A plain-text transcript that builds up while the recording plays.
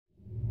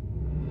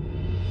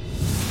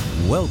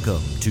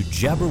Welcome to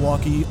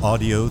Jabberwocky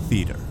Audio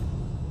Theater.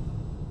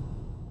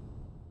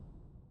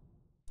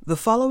 The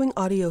following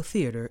audio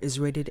theater is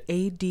rated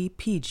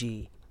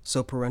AD-PG,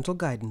 so parental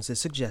guidance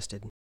is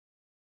suggested.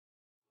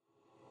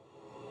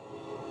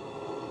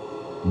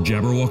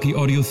 Jabberwocky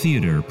Audio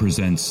Theater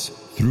presents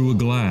Through a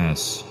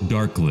Glass,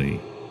 Darkly.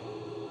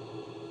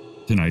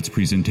 Tonight's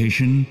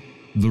presentation,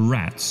 The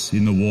Rats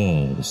in the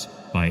Walls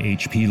by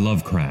H.P.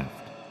 Lovecraft.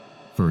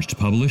 First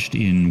published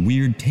in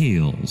Weird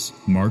Tales,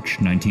 March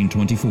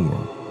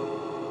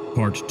 1924.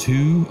 Part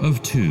 2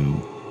 of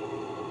 2.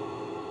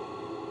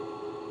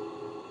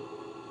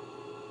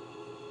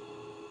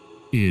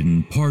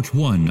 In Part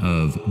 1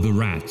 of The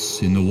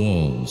Rats in the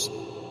Walls,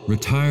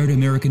 retired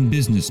American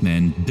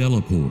businessman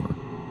Delaporte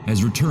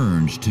has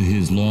returned to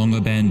his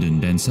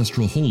long-abandoned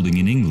ancestral holding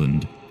in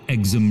England,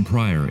 Exham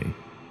Priory.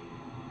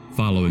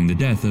 Following the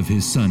death of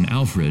his son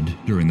Alfred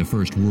during the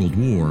First World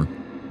War,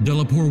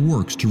 Delaporte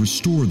works to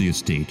restore the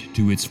estate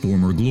to its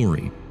former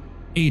glory,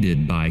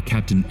 aided by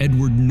Captain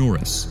Edward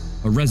Norris,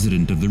 a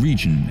resident of the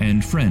region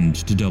and friend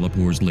to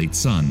Delaporte's late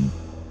son.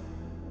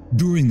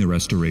 During the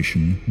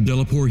restoration,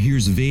 Delaporte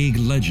hears vague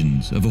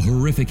legends of a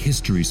horrific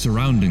history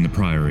surrounding the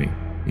priory,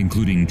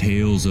 including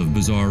tales of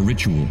bizarre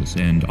rituals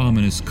and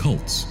ominous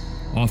cults,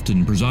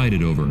 often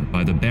presided over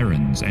by the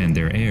barons and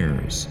their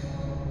heirs.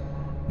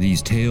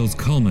 These tales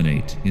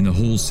culminate in the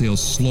wholesale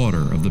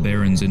slaughter of the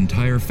barons'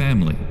 entire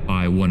family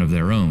by one of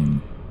their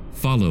own,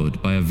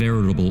 followed by a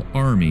veritable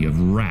army of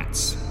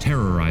rats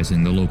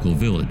terrorizing the local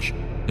village,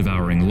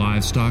 devouring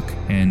livestock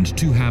and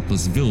two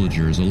hapless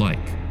villagers alike.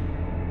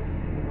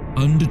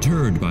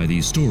 Undeterred by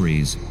these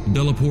stories,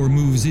 Delaporte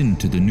moves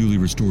into the newly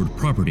restored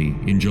property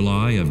in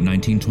July of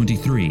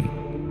 1923,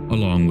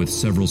 along with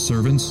several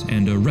servants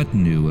and a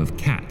retinue of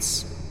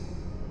cats.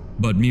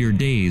 But mere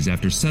days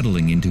after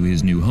settling into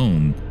his new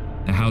home,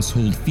 the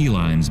household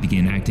felines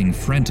begin acting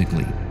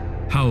frantically,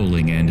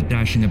 howling and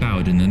dashing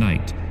about in the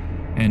night,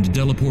 and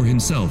Delaporte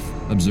himself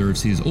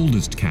observes his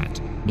oldest cat,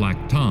 Black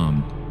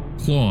Tom,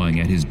 clawing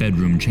at his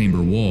bedroom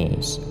chamber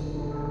walls.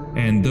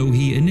 And though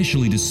he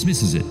initially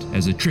dismisses it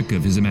as a trick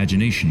of his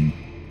imagination,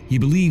 he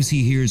believes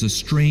he hears a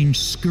strange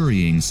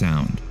scurrying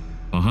sound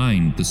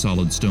behind the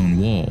solid stone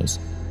walls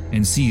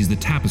and sees the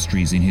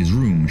tapestries in his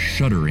room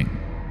shuddering.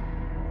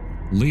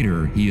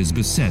 Later, he is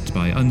beset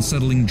by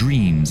unsettling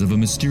dreams of a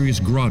mysterious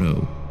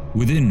grotto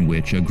within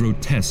which a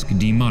grotesque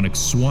demonic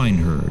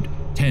swineherd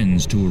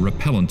tends to a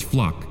repellent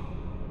flock,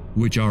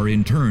 which are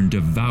in turn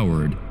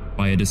devoured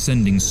by a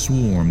descending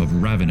swarm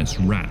of ravenous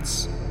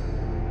rats.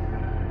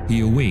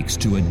 He awakes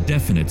to a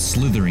definite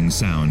slithering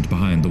sound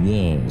behind the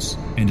walls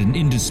and an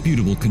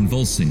indisputable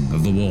convulsing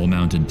of the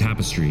wall-mounted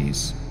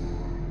tapestries.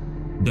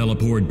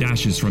 Delaporte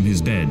dashes from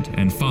his bed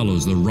and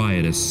follows the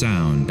riotous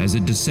sound as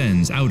it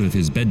descends out of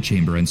his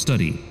bedchamber and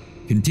study,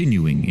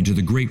 continuing into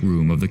the great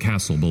room of the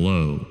castle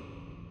below.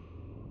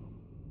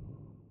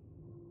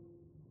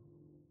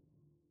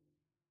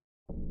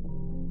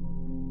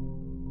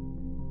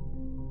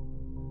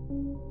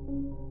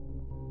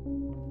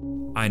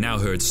 I now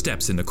heard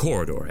steps in the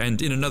corridor,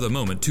 and in another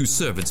moment 2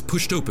 servants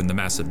pushed open the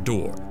massive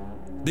door.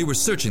 They were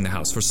searching the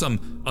house for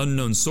some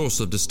unknown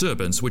source of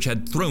disturbance which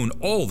had thrown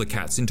all the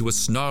cats into a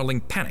snarling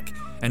panic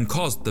and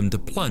caused them to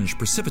plunge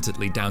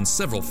precipitately down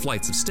several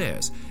flights of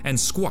stairs and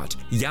squat,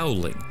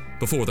 yowling,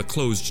 before the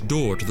closed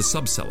door to the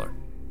subcellar.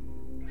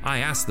 I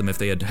asked them if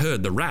they had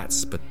heard the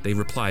rats, but they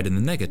replied in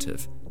the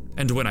negative.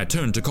 And when I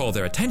turned to call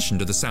their attention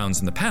to the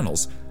sounds in the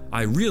panels,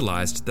 I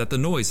realized that the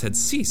noise had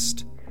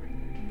ceased.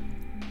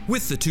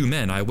 With the 2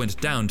 men, I went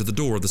down to the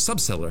door of the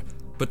subcellar,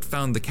 but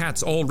found the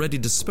cats already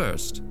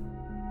dispersed.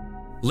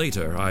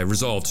 Later, I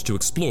resolved to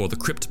explore the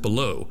crypt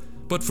below,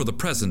 but for the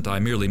present I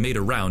merely made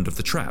a round of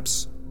the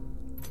traps.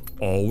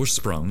 All were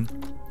sprung,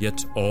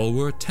 yet all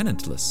were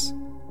tenantless.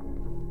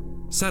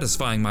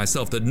 Satisfying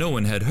myself that no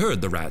one had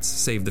heard the rats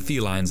save the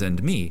felines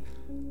and me,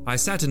 I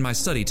sat in my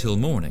study till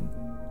morning,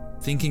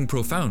 thinking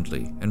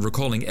profoundly and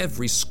recalling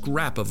every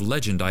scrap of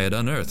legend I had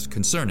unearthed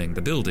concerning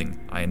the building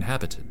I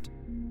inhabited.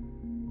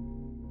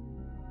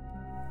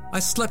 I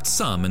slept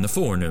some in the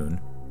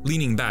forenoon,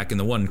 leaning back in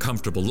the one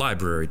comfortable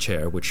library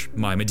chair which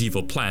my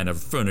medieval plan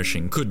of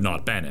furnishing could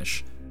not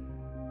banish.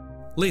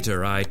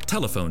 Later, I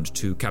telephoned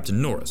to Captain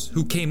Norris,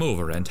 who came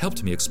over and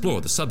helped me explore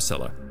the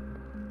subcellar.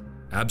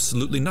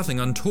 Absolutely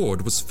nothing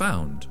untoward was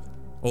found,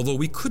 although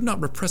we could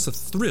not repress a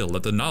thrill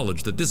at the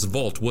knowledge that this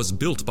vault was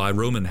built by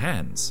Roman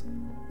hands.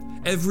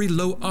 Every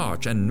low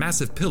arch and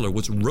massive pillar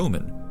was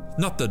Roman,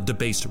 not the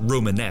debased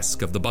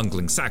Romanesque of the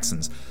bungling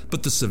Saxons,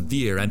 but the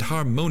severe and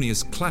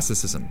harmonious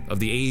classicism of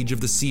the age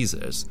of the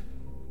Caesars.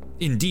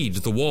 Indeed,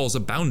 the walls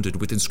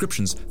abounded with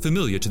inscriptions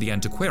familiar to the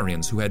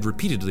antiquarians who had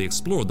repeatedly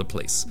explored the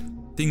place.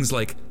 Things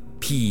like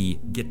P.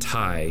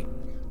 Gitae,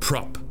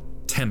 Prop,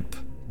 Temp,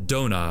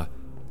 Dona,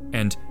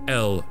 and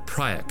L.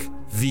 Priac,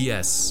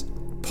 V.S.,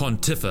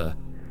 Pontifa,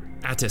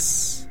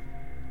 Attis.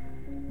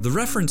 The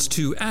reference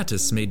to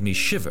Attis made me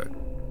shiver,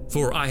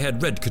 for I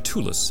had read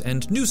Catullus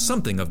and knew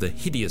something of the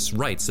hideous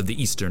rites of the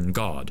Eastern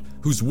god,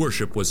 whose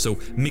worship was so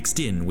mixed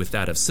in with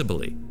that of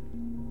Cybele.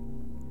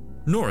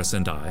 Norris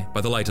and I,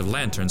 by the light of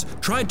lanterns,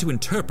 tried to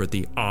interpret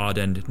the odd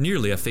and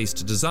nearly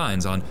effaced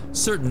designs on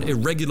certain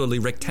irregularly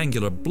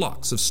rectangular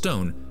blocks of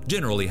stone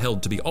generally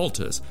held to be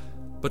altars,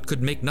 but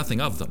could make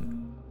nothing of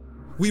them.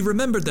 We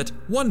remembered that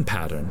one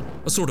pattern,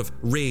 a sort of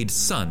rayed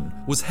sun,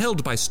 was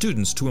held by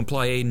students to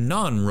imply a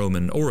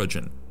non-Roman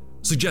origin,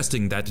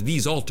 suggesting that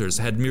these altars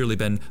had merely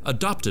been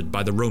adopted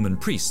by the Roman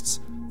priests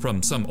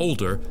from some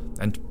older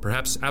and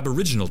perhaps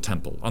aboriginal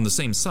temple on the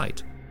same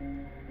site.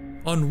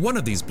 On one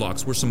of these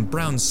blocks were some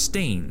brown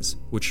stains,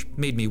 which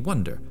made me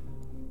wonder.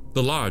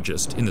 The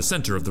largest, in the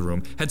center of the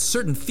room, had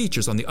certain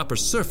features on the upper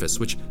surface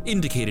which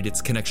indicated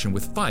its connection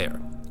with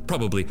fire,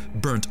 probably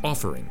burnt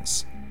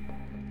offerings.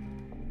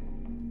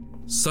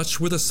 Such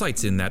were the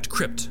sights in that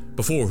crypt,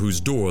 before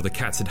whose door the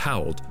cats had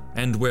howled,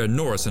 and where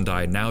Norris and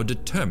I now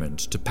determined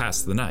to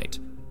pass the night.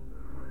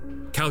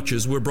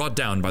 Couches were brought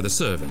down by the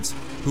servants,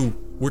 who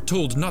were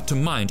told not to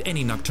mind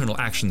any nocturnal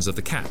actions of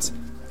the cats,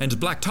 and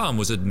Black Tom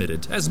was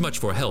admitted as much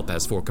for help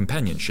as for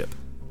companionship.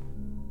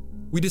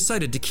 We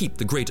decided to keep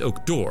the great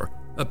oak door,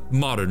 a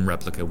modern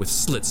replica with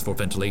slits for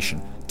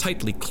ventilation,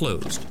 tightly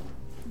closed,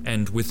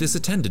 and with this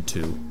attended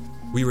to,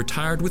 we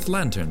retired with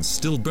lanterns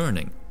still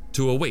burning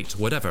to await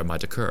whatever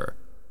might occur.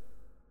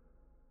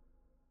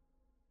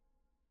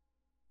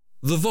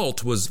 The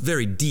vault was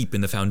very deep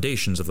in the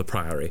foundations of the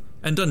priory,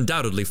 and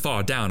undoubtedly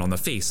far down on the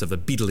face of the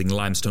beetling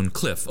limestone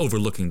cliff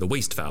overlooking the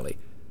waste valley.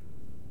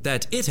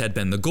 That it had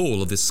been the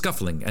goal of this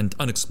scuffling and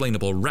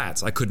unexplainable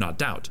rats I could not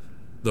doubt,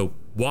 though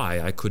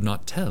why I could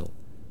not tell.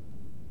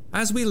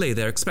 As we lay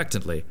there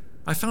expectantly,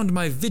 I found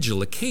my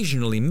vigil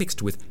occasionally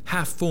mixed with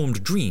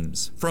half-formed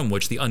dreams from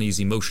which the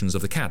uneasy motions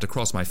of the cat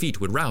across my feet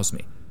would rouse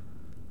me.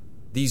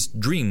 These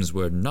dreams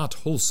were not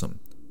wholesome,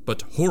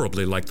 but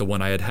horribly like the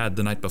one I had had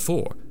the night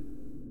before.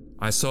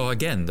 I saw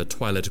again the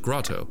twilit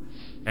grotto,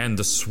 and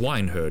the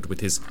swineherd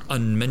with his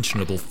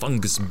unmentionable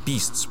fungus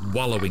beasts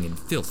wallowing in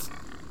filth.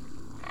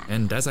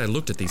 And as I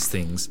looked at these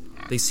things,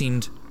 they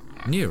seemed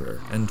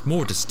nearer and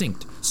more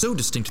distinct, so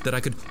distinct that I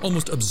could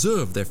almost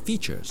observe their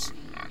features.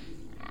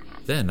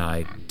 Then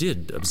I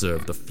did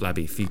observe the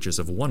flabby features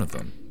of one of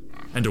them,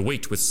 and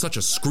awake with such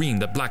a scream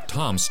that Black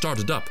Tom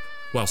started up,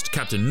 whilst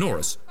Captain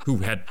Norris, who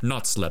had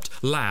not slept,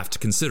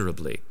 laughed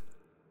considerably.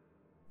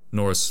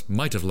 Norris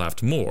might have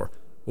laughed more,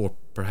 or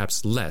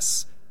perhaps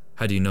less,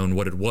 had he known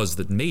what it was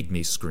that made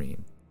me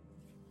scream.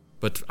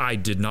 But I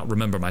did not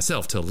remember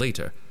myself till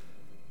later.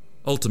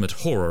 Ultimate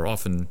horror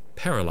often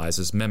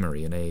paralyzes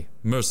memory in a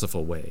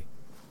merciful way.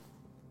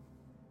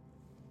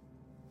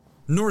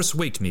 Norris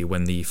waked me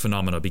when the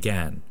phenomena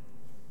began.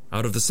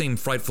 Out of the same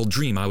frightful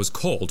dream I was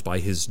called by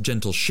his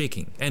gentle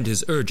shaking and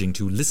his urging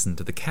to listen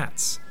to the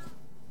cats.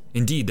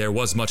 Indeed, there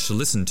was much to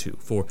listen to,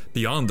 for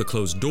beyond the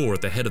closed door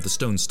at the head of the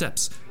stone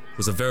steps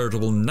was a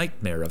veritable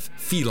nightmare of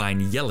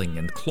feline yelling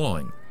and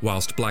clawing,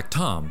 whilst Black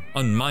Tom,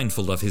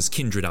 unmindful of his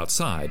kindred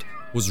outside,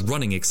 was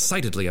running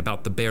excitedly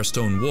about the bare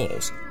stone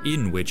walls,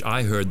 in which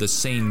I heard the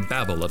same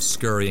babble of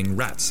scurrying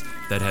rats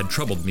that had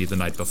troubled me the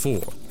night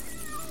before.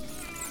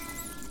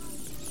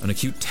 An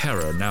acute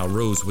terror now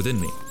rose within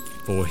me,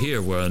 for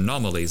here were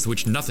anomalies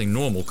which nothing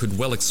normal could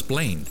well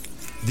explain.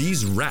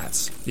 These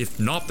rats, if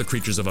not the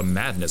creatures of a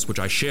madness which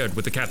I shared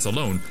with the cats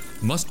alone,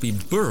 must be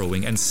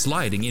burrowing and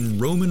sliding in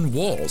Roman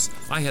walls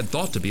I had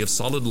thought to be of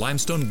solid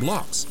limestone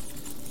blocks.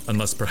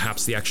 Unless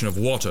perhaps the action of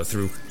water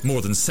through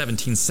more than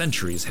 17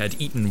 centuries had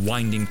eaten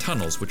winding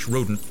tunnels which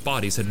rodent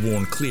bodies had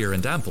worn clear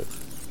and ample.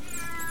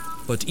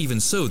 But even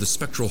so, the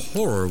spectral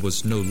horror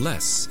was no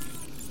less,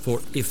 for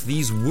if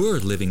these were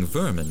living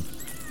vermin,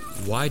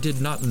 why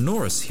did not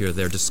Norris hear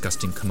their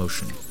disgusting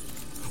commotion?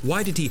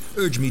 Why did he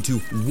urge me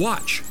to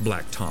watch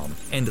Black Tom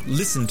and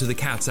listen to the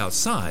cats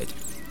outside?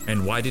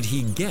 And why did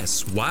he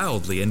guess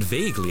wildly and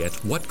vaguely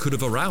at what could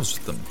have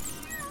aroused them?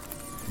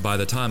 By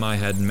the time I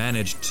had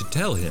managed to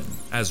tell him,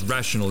 as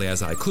rationally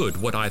as I could,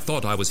 what I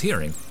thought I was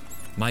hearing,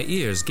 my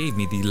ears gave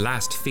me the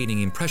last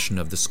fading impression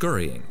of the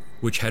scurrying,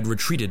 which had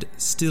retreated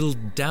still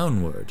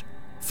downward,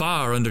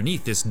 far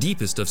underneath this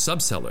deepest of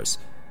subcellars,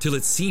 till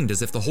it seemed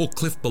as if the whole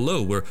cliff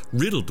below were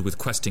riddled with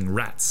questing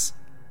rats.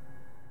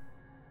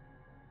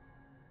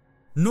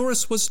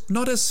 Norris was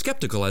not as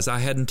skeptical as I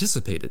had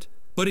anticipated,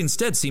 but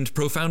instead seemed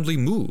profoundly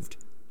moved.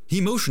 He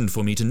motioned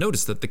for me to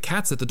notice that the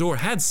cats at the door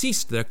had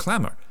ceased their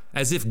clamor,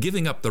 as if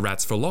giving up the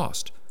rats for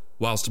lost,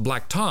 whilst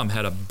Black Tom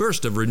had a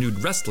burst of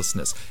renewed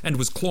restlessness and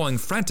was clawing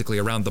frantically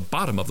around the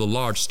bottom of the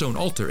large stone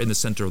altar in the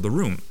center of the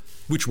room,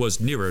 which was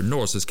nearer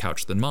Norris's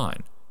couch than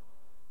mine.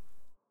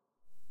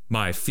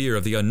 My fear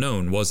of the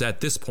unknown was at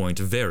this point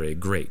very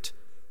great.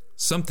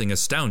 Something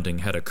astounding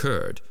had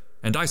occurred,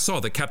 and I saw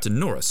that Captain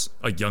Norris,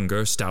 a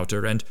younger,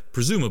 stouter, and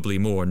presumably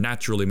more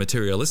naturally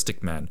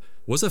materialistic man,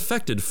 was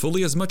affected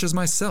fully as much as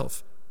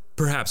myself,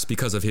 perhaps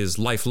because of his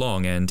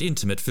lifelong and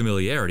intimate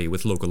familiarity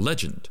with local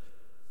legend.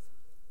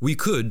 We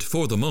could,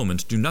 for the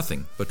moment, do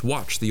nothing but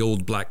watch the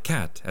old black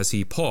cat as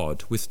he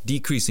pawed with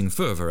decreasing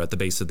fervor at the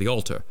base of the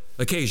altar,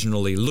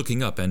 occasionally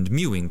looking up and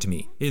mewing to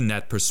me in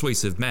that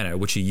persuasive manner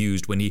which he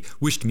used when he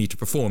wished me to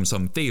perform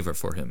some favor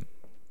for him.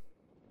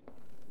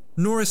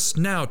 Norris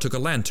now took a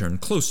lantern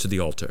close to the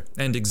altar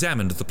and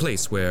examined the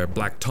place where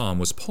Black Tom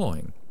was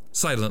pawing,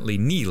 silently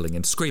kneeling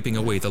and scraping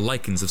away the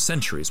lichens of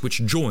centuries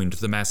which joined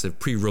the massive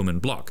pre-Roman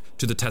block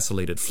to the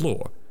tessellated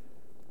floor.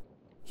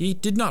 He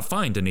did not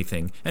find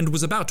anything and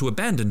was about to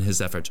abandon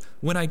his effort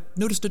when I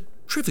noticed a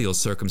trivial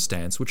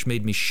circumstance which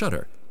made me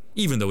shudder,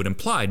 even though it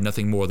implied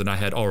nothing more than I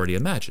had already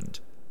imagined.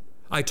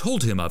 I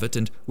told him of it,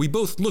 and we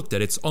both looked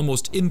at its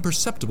almost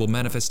imperceptible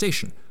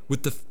manifestation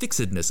with the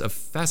fixedness of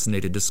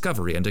fascinated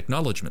discovery and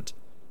acknowledgement.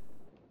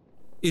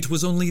 It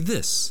was only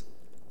this,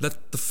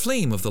 that the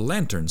flame of the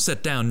lantern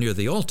set down near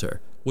the altar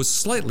was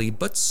slightly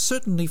but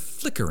certainly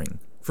flickering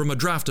from a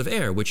draught of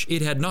air which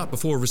it had not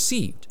before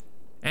received,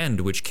 and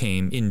which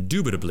came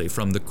indubitably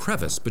from the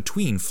crevice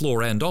between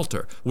floor and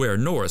altar where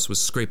Norris was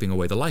scraping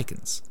away the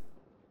lichens.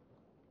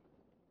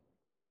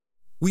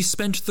 We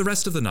spent the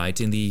rest of the night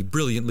in the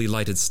brilliantly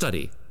lighted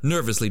study,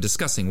 nervously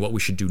discussing what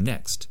we should do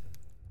next.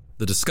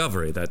 The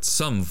discovery that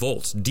some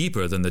vault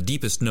deeper than the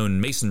deepest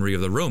known masonry of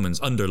the Romans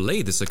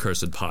underlay this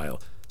accursed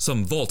pile,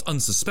 some vault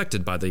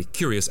unsuspected by the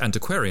curious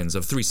antiquarians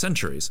of 3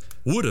 centuries,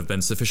 would have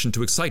been sufficient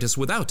to excite us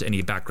without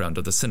any background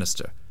of the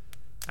sinister.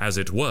 As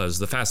it was,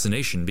 the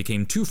fascination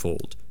became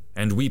twofold,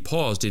 and we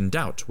paused in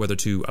doubt whether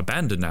to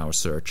abandon our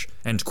search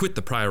and quit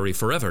the priory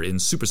forever in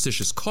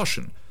superstitious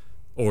caution,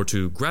 or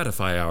to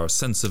gratify our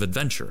sense of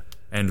adventure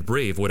and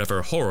brave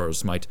whatever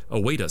horrors might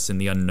await us in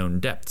the unknown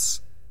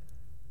depths.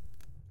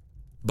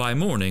 By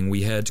morning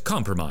we had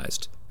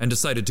compromised and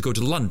decided to go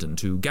to London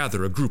to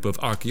gather a group of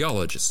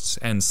archaeologists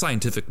and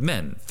scientific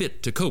men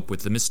fit to cope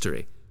with the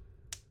mystery.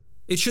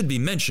 It should be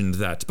mentioned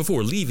that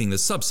before leaving the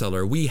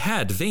subcellar we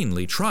had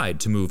vainly tried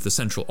to move the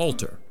central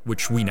altar,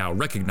 which we now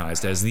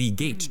recognized as the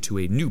gate to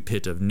a new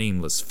pit of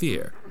nameless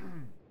fear.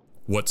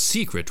 What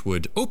secret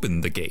would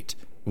open the gate?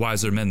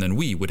 Wiser men than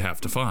we would have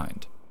to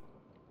find.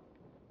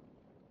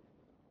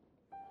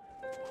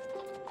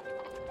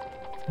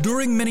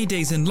 During many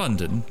days in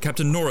London,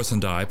 Captain Norris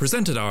and I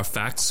presented our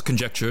facts,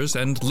 conjectures,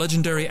 and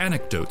legendary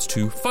anecdotes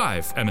to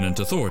 5 eminent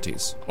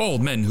authorities, all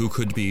men who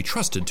could be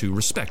trusted to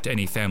respect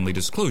any family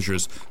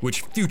disclosures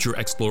which future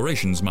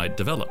explorations might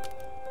develop.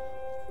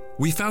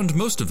 We found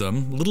most of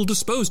them little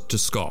disposed to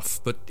scoff,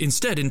 but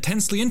instead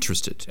intensely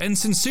interested and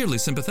sincerely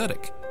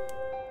sympathetic.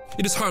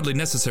 It is hardly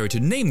necessary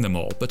to name them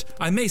all, but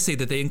I may say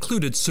that they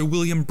included Sir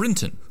William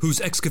Brinton, whose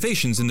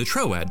excavations in the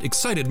Troad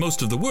excited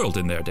most of the world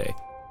in their day.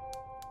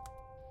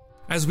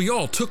 As we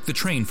all took the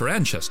train for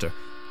Manchester,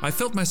 I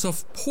felt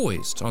myself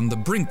poised on the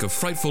brink of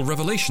frightful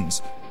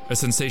revelations, a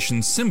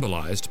sensation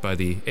symbolized by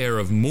the air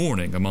of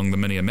mourning among the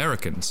many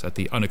Americans at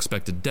the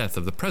unexpected death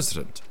of the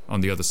president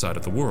on the other side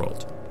of the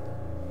world.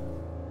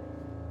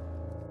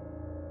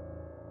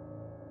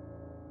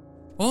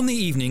 On the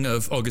evening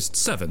of August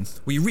 7th,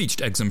 we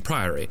reached Exham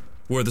Priory,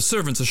 where the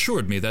servants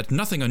assured me that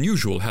nothing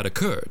unusual had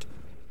occurred.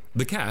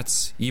 The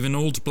cats, even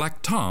old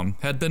Black Tom,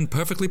 had been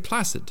perfectly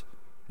placid,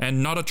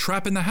 and not a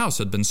trap in the house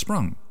had been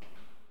sprung.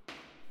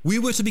 We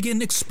were to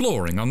begin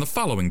exploring on the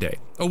following day,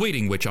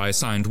 awaiting which I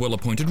assigned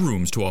well-appointed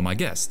rooms to all my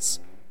guests.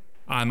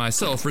 I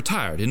myself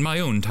retired in my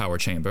own tower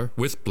chamber,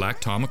 with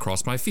Black Tom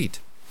across my feet.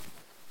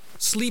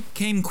 Sleep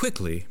came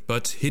quickly,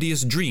 but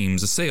hideous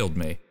dreams assailed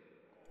me.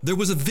 There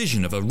was a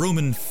vision of a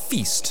Roman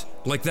feast,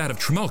 like that of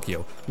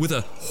Trimalchio, with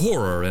a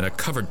horror in a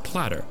covered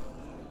platter.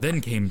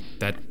 Then came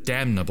that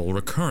damnable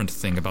recurrent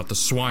thing about the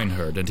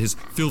swineherd and his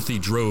filthy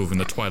drove in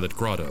the twilit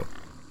grotto.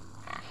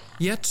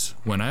 Yet,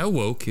 when I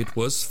awoke, it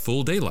was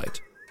full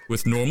daylight,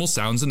 with normal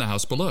sounds in the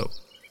house below.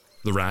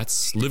 The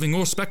rats, living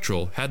or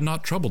spectral, had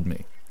not troubled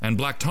me, and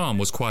Black Tom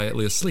was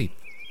quietly asleep.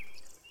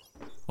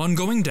 On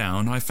going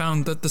down, I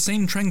found that the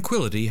same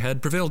tranquility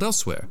had prevailed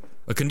elsewhere,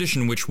 a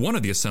condition which one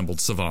of the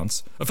assembled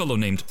savants, a fellow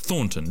named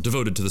Thornton,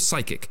 devoted to the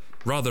psychic,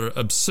 rather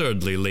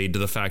absurdly laid to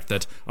the fact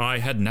that I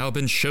had now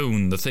been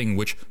shown the thing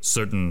which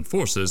certain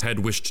forces had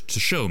wished to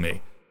show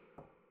me.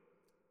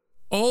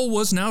 All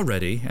was now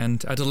ready,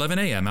 and at 11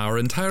 a.m. our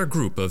entire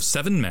group of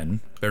 7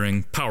 men,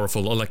 bearing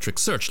powerful electric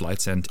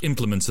searchlights and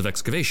implements of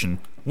excavation,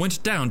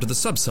 went down to the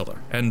subcellar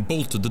and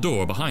bolted the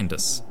door behind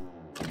us.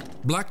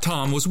 Black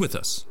Tom was with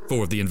us,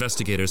 for the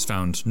investigators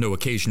found no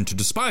occasion to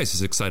despise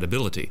his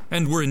excitability,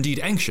 and were indeed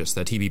anxious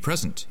that he be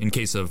present in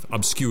case of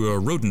obscure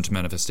rodent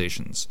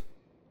manifestations.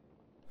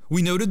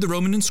 We noted the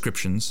Roman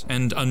inscriptions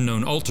and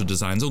unknown altar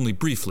designs only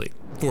briefly,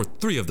 for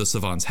 3 of the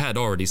savants had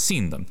already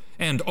seen them,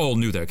 and all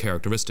knew their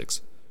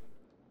characteristics.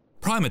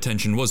 Prime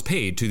attention was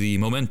paid to the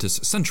momentous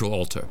central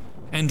altar,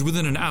 and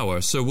within an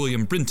hour Sir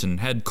William Brinton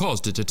had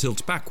caused it to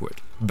tilt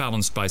backward,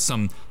 balanced by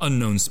some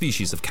unknown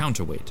species of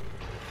counterweight.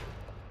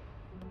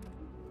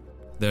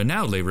 There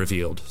now lay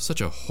revealed such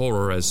a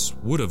horror as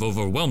would have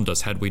overwhelmed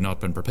us had we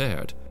not been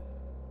prepared.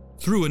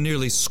 Through a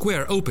nearly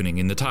square opening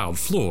in the tiled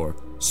floor,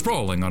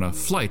 sprawling on a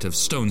flight of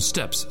stone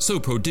steps so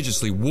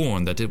prodigiously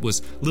worn that it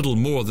was little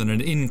more than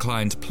an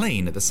inclined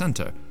plane at the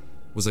center,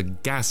 was a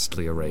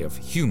ghastly array of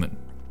human,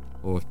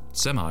 or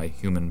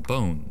semi-human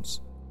bones.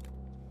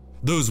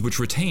 Those which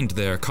retained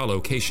their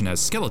collocation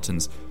as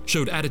skeletons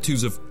showed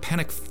attitudes of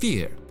panic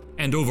fear,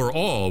 and over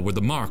all were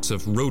the marks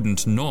of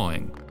rodent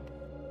gnawing.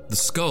 The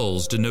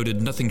skulls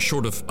denoted nothing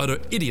short of utter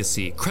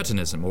idiocy,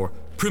 cretinism, or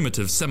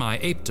primitive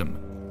semi-apedom.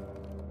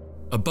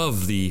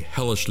 Above the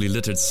hellishly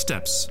littered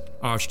steps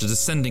arched a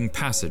descending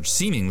passage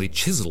seemingly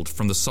chiseled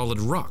from the solid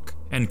rock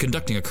and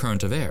conducting a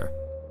current of air.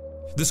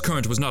 This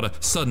current was not a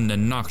sudden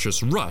and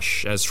noxious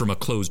rush as from a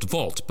closed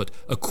vault, but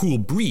a cool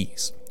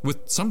breeze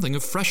with something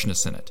of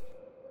freshness in it.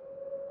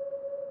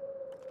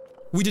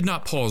 We did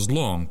not pause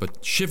long,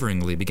 but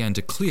shiveringly began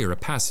to clear a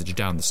passage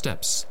down the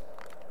steps.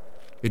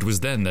 It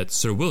was then that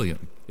Sir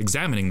William,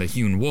 examining the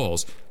hewn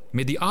walls,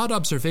 made the odd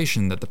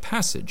observation that the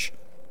passage,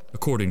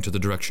 according to the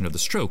direction of the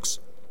strokes,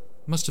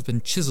 must have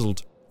been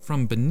chiseled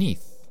from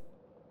beneath.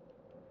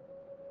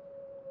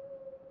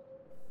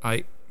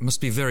 I must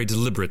be very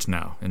deliberate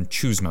now and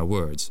choose my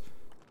words.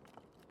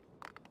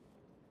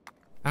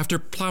 After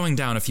plowing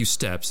down a few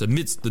steps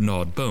amidst the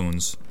gnawed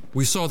bones,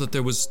 we saw that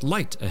there was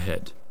light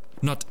ahead.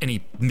 Not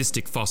any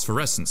mystic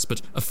phosphorescence,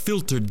 but a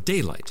filtered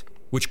daylight,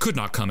 which could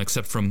not come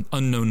except from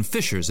unknown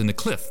fissures in the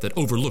cliff that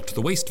overlooked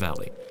the waste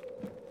valley.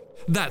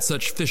 That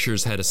such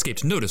fissures had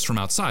escaped notice from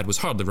outside was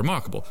hardly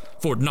remarkable,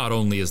 for not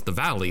only is the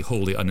valley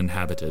wholly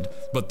uninhabited,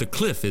 but the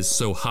cliff is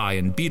so high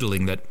and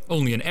beetling that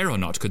only an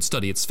aeronaut could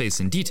study its face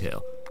in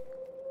detail.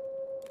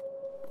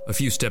 A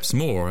few steps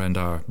more, and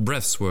our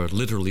breaths were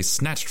literally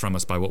snatched from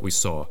us by what we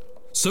saw.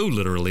 So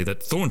literally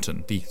that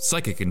Thornton, the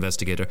psychic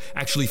investigator,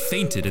 actually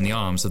fainted in the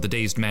arms of the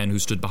dazed man who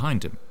stood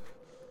behind him.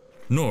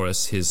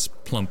 Norris, his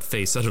plump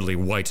face utterly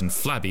white and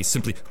flabby,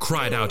 simply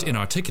cried out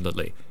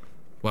inarticulately,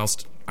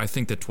 whilst I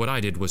think that what I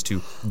did was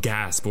to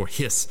gasp or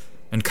hiss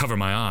and cover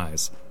my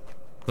eyes.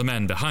 The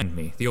man behind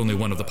me, the only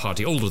one of the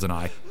party older than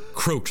I,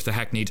 croaked the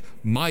hackneyed,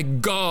 "My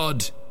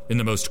God!" in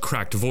the most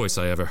cracked voice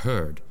I ever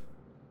heard.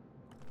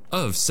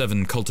 Of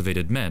 7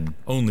 cultivated men,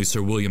 only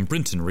Sir William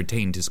Brinton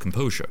retained his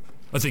composure,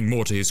 a thing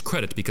more to his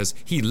credit because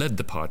he led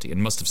the party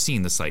and must have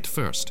seen the sight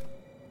first.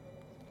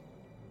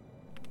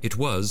 It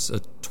was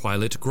a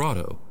twilit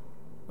grotto,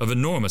 of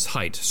enormous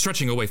height,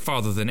 stretching away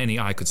farther than any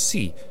eye could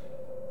see,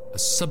 a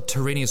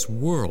subterraneous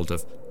world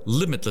of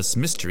limitless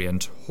mystery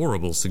and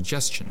horrible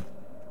suggestion.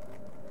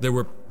 There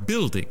were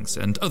buildings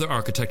and other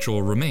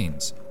architectural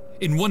remains.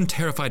 In one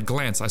terrified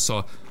glance I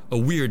saw a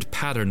weird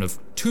pattern of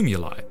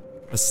tumuli,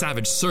 a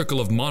savage circle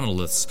of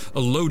monoliths,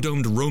 a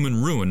low-domed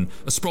Roman ruin,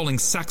 a sprawling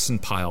Saxon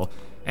pile,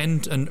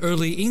 and an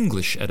early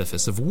English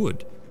edifice of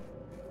wood.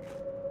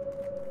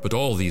 But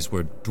all these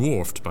were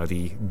dwarfed by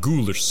the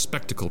ghoulish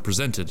spectacle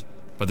presented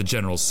by the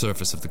general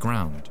surface of the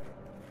ground.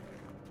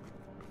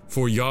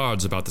 For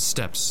yards about the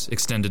steps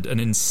extended an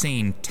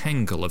insane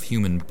tangle of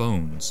human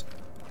bones,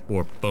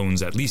 or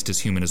bones at least as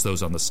human as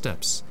those on the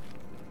steps.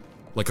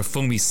 Like a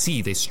foamy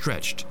sea they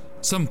stretched,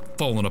 some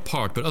fallen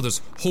apart, but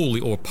others wholly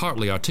or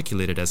partly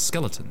articulated as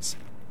skeletons.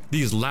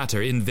 These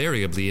latter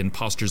invariably in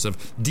postures of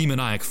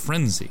demoniac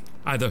frenzy,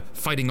 either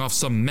fighting off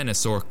some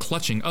menace or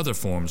clutching other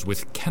forms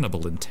with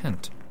cannibal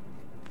intent.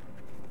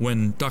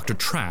 When Dr.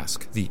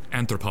 Trask, the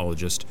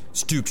anthropologist,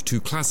 stooped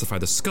to classify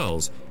the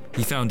skulls,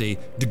 he found a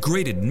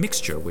degraded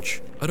mixture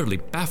which utterly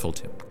baffled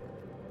him.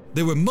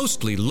 They were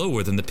mostly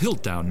lower than the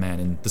Piltdown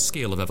man in the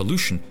scale of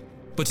evolution,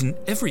 but in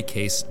every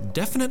case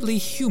definitely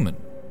human.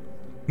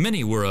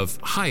 Many were of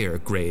higher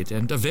grade,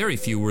 and a very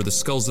few were the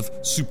skulls of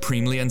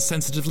supremely and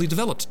sensitively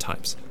developed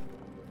types.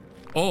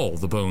 All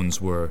the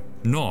bones were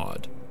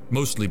gnawed,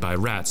 mostly by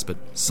rats, but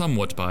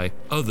somewhat by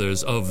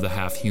others of the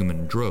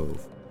half-human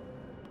drove.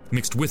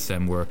 Mixed with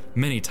them were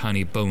many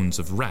tiny bones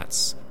of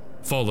rats,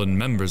 fallen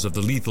members of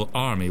the lethal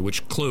army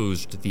which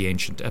closed the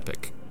ancient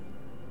epic.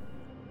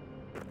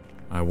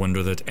 I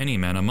wonder that any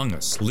man among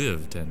us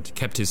lived and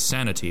kept his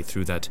sanity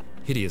through that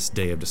hideous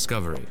day of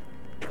discovery.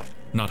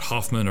 Not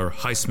Hoffman or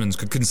Heisman's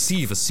could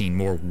conceive a scene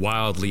more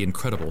wildly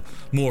incredible,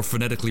 more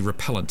phonetically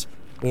repellent,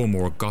 or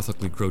more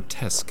gothically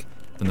grotesque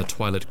than the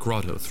twilit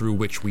grotto through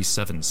which we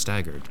 7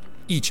 staggered,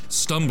 each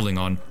stumbling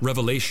on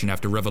revelation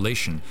after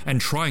revelation, and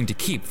trying to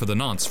keep for the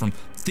nonce from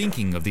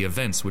thinking of the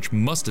events which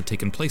must have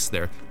taken place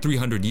there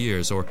 300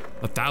 years, or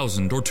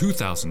 1,000, or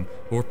 2,000,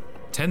 or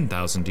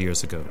 10,000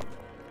 years ago.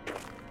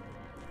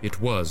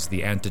 It was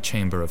the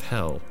antechamber of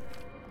hell,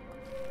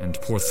 and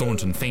poor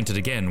Thornton fainted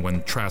again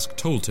when Trask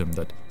told him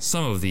that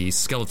some of these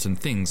skeleton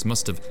things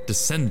must have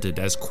descended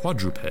as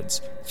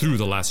quadrupeds through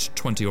the last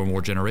 20 or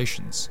more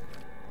generations.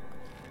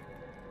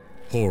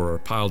 Horror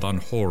piled on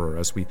horror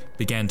as we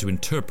began to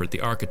interpret the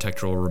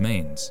architectural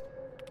remains.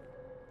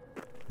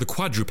 The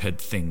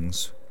quadruped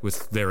things,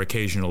 with their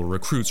occasional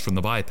recruits from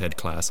the biped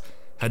class,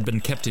 had been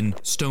kept in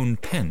stone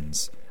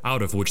pens,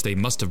 out of which they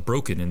must have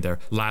broken in their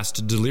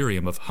last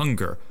delirium of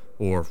hunger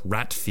or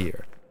rat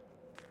fear.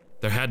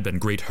 There had been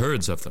great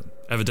herds of them,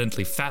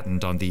 evidently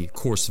fattened on the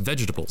coarse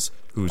vegetables,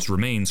 whose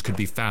remains could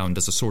be found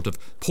as a sort of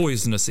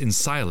poisonous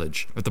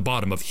ensilage at the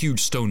bottom of huge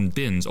stone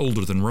bins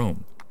older than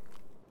Rome.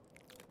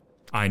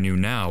 I knew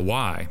now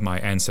why my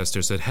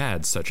ancestors had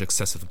had such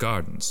excessive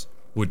gardens.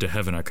 Would to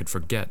heaven I could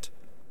forget.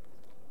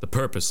 The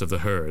purpose of the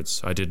herds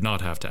I did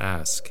not have to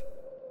ask.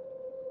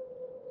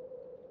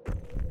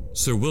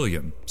 Sir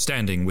William,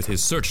 standing with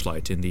his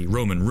searchlight in the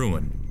Roman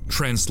ruin,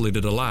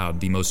 translated aloud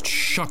the most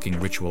shocking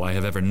ritual I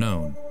have ever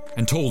known.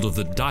 and told of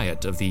the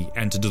diet of the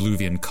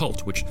antediluvian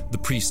cult which the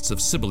priests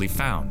of Cybele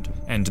found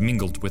and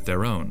mingled with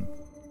their own.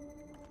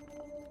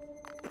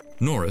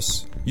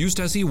 Norris, used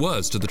as he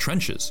was to the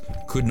trenches,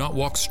 could not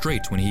walk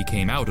straight when he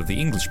came out of the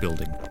English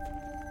building.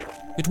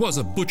 It was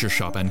a butcher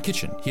shop and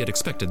kitchen, he had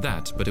expected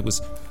that, but it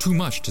was too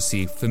much to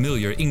see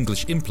familiar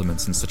English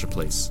implements in such a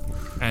place,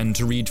 and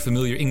to read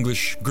familiar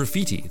English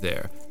graffiti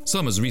there,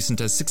 some as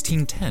recent as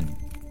 1610.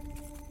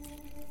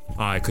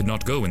 I could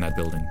not go in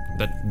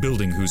that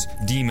building whose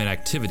demon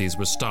activities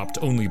were stopped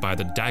only by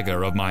the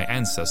dagger of my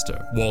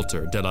ancestor,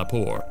 Walter de la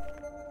Poer.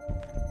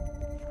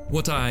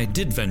 What I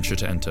did venture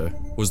to enter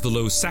was the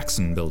low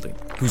Saxon building,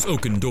 whose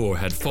oaken door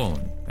had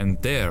fallen,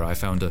 and there I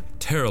found a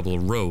terrible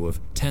row of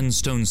 10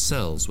 stone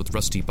cells with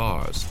rusty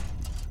bars.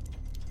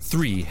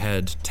 3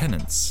 had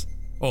tenants,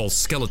 all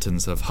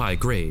skeletons of high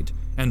grade,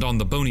 and on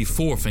the bony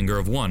forefinger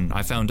of one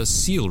I found a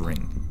seal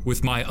ring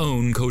with my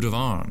own coat of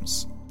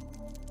arms.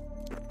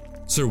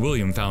 Sir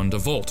William found a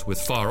vault with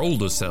far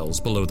older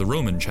cells below the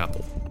Roman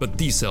chapel, but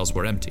these cells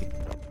were empty.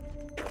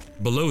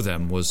 Below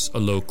them was a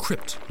low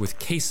crypt with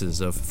cases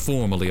of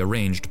formally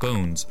arranged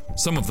bones,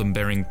 some of them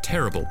bearing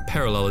terrible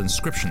parallel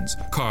inscriptions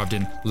carved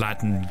in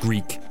Latin,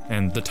 Greek,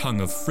 and the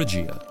tongue of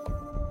Phrygia.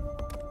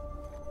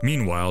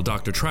 Meanwhile,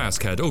 Dr.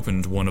 Trask had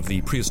opened one of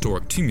the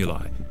prehistoric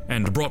tumuli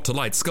and brought to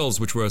light skulls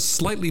which were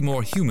slightly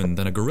more human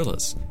than a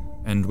gorilla's,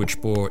 and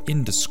which bore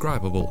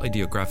indescribable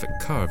ideographic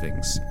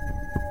carvings.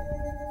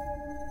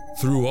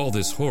 Through all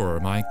this horror,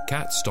 my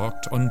cat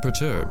stalked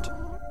unperturbed.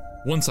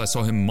 Once I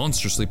saw him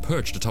monstrously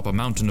perched atop a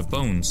mountain of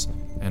bones,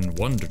 and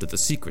wondered at the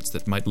secrets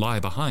that might lie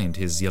behind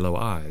his yellow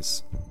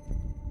eyes.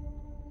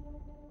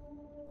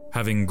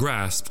 Having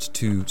grasped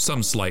to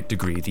some slight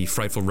degree the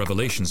frightful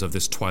revelations of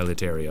this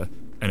twilight area,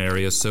 an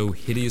area so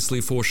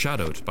hideously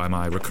foreshadowed by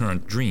my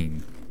recurrent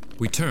dream,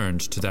 we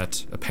turned to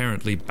that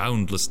apparently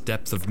boundless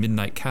depth of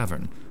Midnight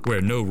Cavern,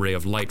 where no ray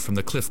of light from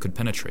the cliff could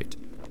penetrate.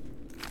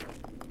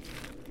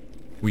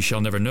 We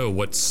shall never know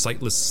what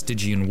sightless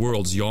Stygian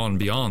worlds yawn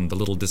beyond the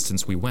little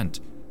distance we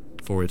went,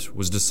 for it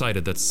was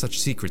decided that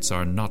such secrets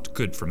are not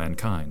good for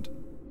mankind.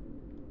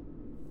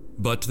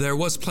 But there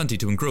was plenty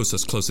to engross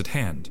us close at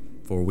hand,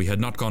 for we had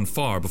not gone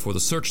far before the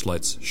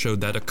searchlights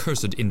showed that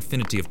accursed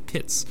infinity of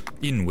pits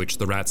in which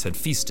the rats had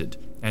feasted,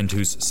 and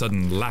whose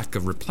sudden lack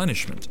of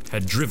replenishment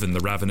had driven the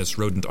ravenous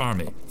rodent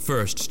army,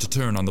 first to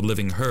turn on the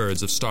living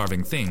herds of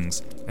starving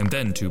things, and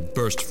then to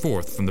burst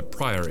forth from the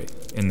priory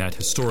in that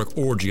historic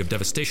orgy of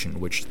devastation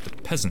which the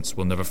peasants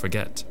will never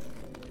forget.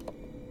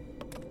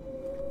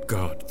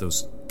 God,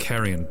 those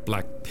carrion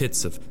black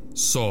pits of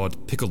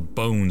sawed, pickled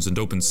bones and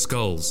open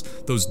skulls,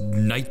 those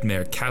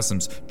nightmare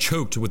chasms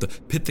choked with the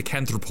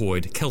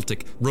pithecanthropoid,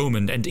 Celtic,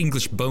 Roman, and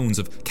English bones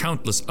of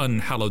countless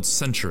unhallowed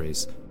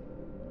centuries.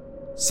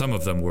 Some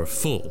of them were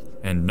full,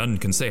 and none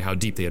can say how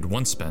deep they had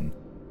once been.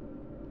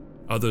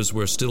 Others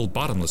were still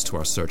bottomless to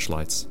our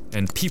searchlights,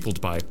 and peopled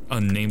by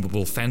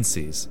unnameable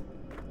fancies.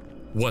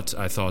 What,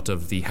 I thought,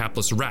 of the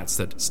hapless rats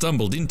that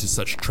stumbled into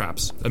such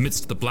traps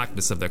amidst the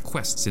blackness of their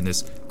quests in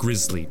this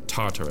grisly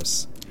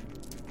Tartarus?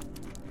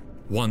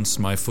 Once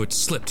my foot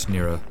slipped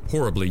near a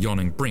horribly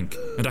yawning brink,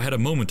 and I had a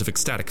moment of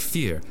ecstatic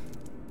fear.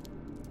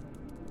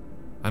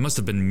 I must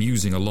have been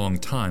musing a long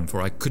time,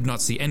 for I could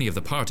not see any of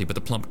the party but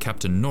the plump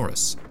Captain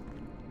Norris.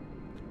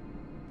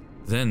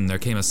 Then there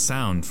came a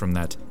sound from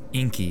that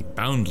inky,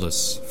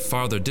 boundless,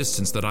 farther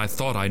distance that I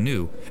thought I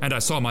knew, and I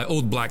saw my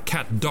old black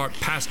cat dart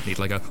past me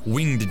like a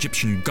winged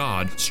Egyptian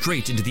god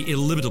straight into the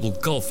illimitable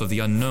gulf of the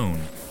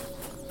unknown.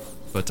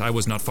 But I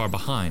was not far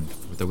behind,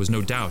 for there was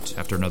no doubt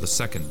after another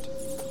second.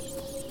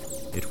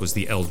 It was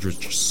the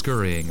eldritch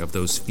scurrying of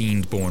those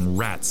fiend-born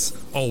rats,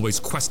 always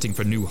questing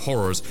for new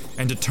horrors,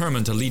 and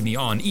determined to lead me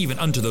on even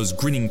unto those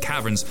grinning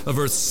caverns of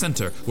Earth's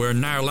center, where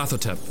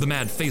Nyarlathotep, the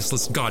mad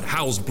faceless god,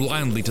 howls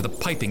blindly to the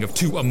piping of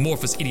 2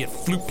 amorphous idiot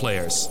flute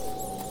players.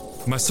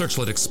 My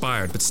searchlight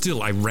expired, but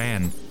still I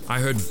ran. I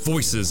heard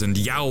voices and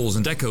yowls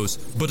and echoes,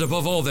 but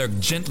above all there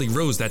gently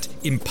rose that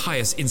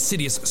impious,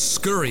 insidious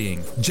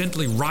scurrying,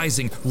 gently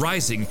rising,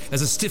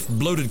 as a stiff,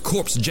 bloated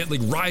corpse gently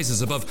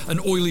rises above an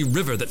oily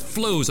river that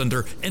flows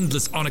under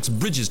endless onyx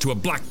bridges to a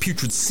black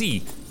putrid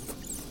sea.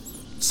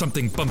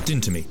 Something bumped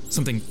into me,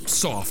 something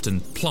soft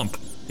and plump.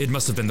 It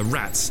must have been the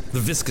rats, the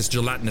viscous,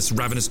 gelatinous,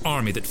 ravenous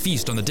army that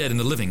feast on the dead and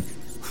the living.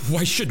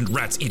 Why shouldn't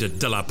rats eat a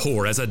de la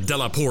Poer as a de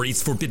la Poer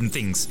eats forbidden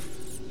things?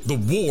 The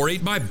war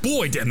ate my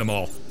boy, damn them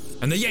all!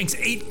 And the Yanks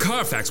ate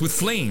Carfax with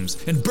flames,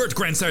 and burnt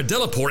Grandsire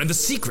Delapore and the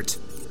secret.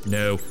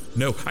 No,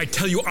 I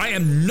tell you, I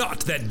am not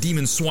that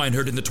demon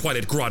swineherd in the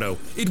Twilight Grotto.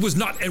 It was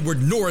not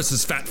Edward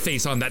Norris's fat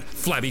face on that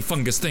flabby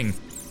fungus thing.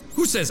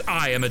 Who says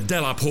I am a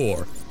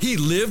Delapore? He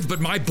lived,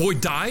 but my boy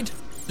died?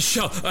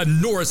 Shall a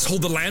Norris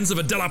hold the lands of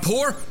a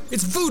Delapore?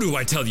 It's voodoo,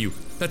 I tell you.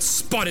 That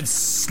spotted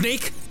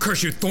snake?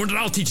 Curse you, Thornton,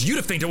 I'll teach you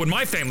to faint it when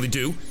my family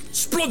do.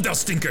 Splod, thou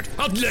stinkard!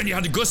 I'll learn you how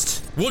to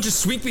gust. Won't you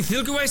sweep me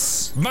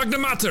thilgues? Magna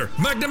Mater,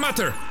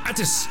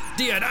 Attis,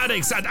 Diad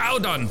Adex ad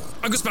Audon,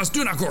 Agus Bas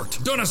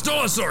Dunakort, Donas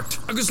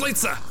Dolasort, Agus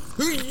Leitza.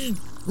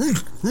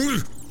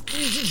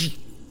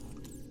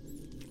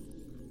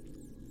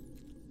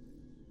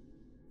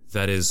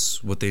 That is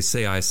what they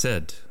say I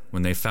said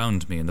when they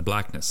found me in the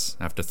blackness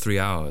after 3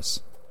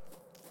 hours.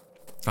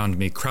 Found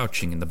me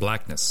crouching in the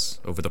blackness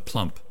over the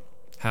plump,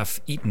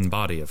 half-eaten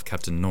body of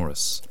Captain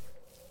Norris,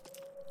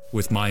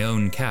 with my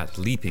own cat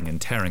leaping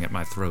and tearing at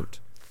my throat.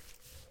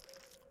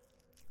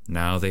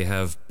 Now they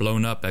have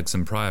blown up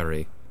Exham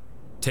Priory,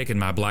 taken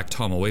my Black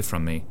Tom away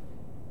from me,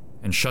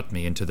 and shut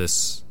me into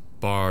this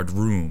barred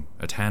room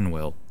at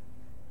Hanwell,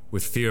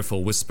 with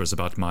fearful whispers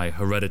about my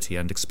heredity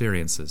and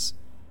experiences.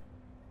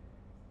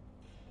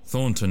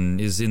 Thornton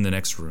is in the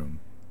next room,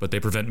 but they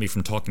prevent me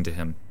from talking to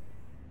him.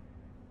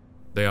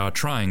 They are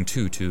trying,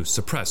 too, to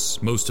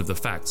suppress most of the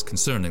facts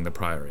concerning the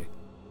Priory.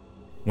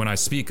 When I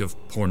speak of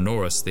poor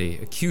Norris, they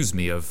accuse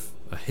me of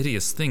a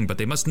hideous thing, but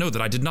they must know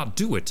that I did not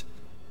do it.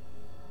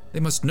 They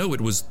must know it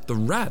was the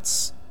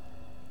rats.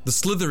 The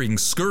slithering,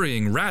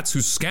 scurrying rats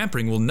whose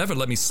scampering will never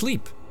let me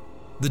sleep.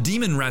 The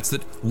demon rats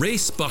that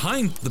race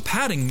behind the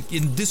padding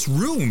in this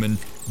room and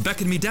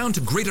beckon me down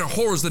to greater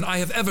horrors than I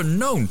have ever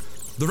known.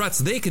 The rats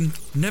they can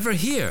never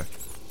hear.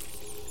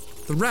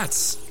 The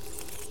rats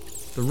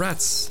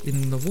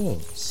in the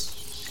walls.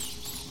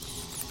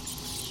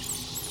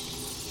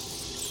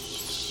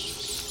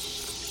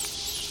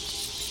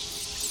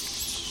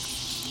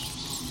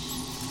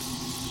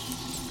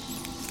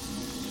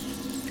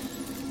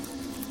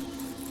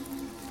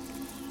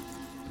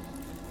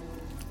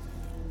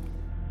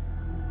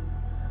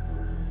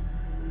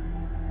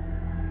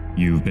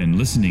 You've been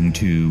listening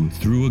to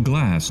Through a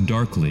Glass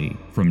Darkly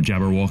from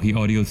Jabberwocky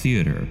Audio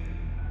Theater.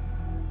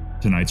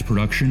 Tonight's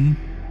production,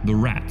 The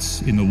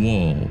Rats in the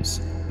Walls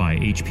by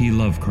H.P.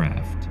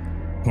 Lovecraft,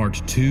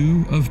 Part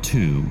 2 of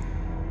 2.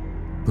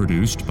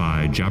 Produced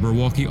by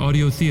Jabberwocky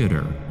Audio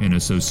Theater in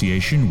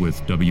association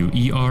with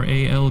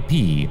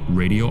WERALP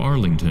Radio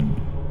Arlington,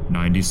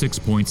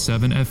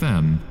 96.7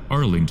 FM,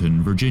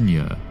 Arlington,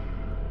 Virginia.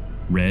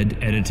 Read,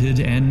 edited,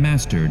 and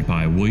mastered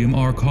by William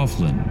R.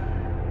 Coughlin.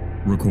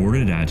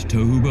 Recorded at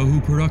Tohu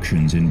Bohu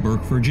Productions in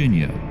Burke,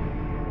 Virginia.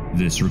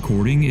 This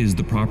recording is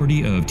the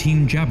property of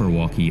Team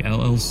Jabberwocky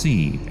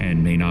LLC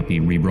and may not be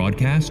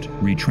rebroadcast,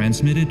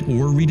 retransmitted,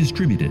 or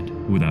redistributed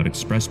without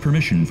express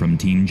permission from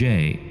Team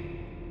J.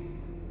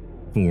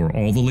 For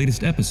all the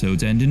latest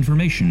episodes and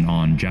information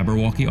on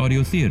Jabberwocky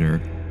Audio Theater,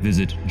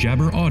 visit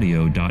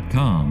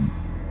jabberaudio.com.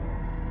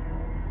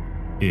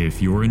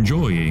 If you're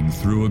enjoying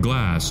Through a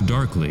Glass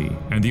Darkly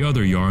and the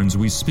other yarns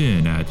we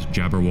spin at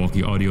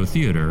Jabberwocky Audio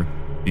Theater,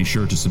 be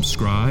sure to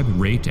subscribe,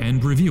 rate,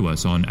 and review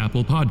us on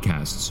Apple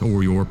Podcasts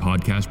or your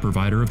podcast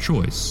provider of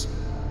choice.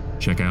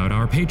 Check out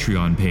our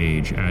Patreon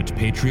page at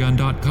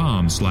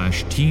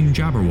patreon.com/Team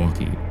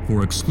Jabberwocky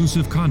for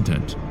exclusive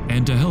content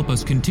and to help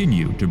us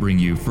continue to bring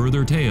you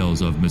further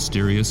tales of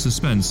mysterious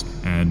suspense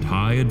and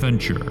high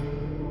adventure.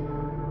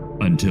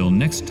 Until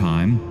next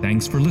time,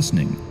 thanks for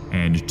listening,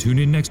 and tune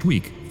in next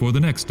week for the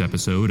next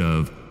episode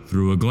of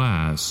Through a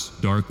Glass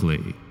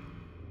Darkly.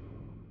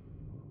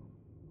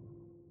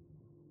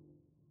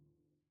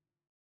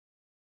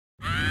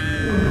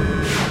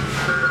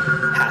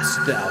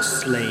 Hast thou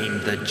slain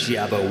the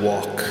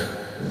Jabberwock?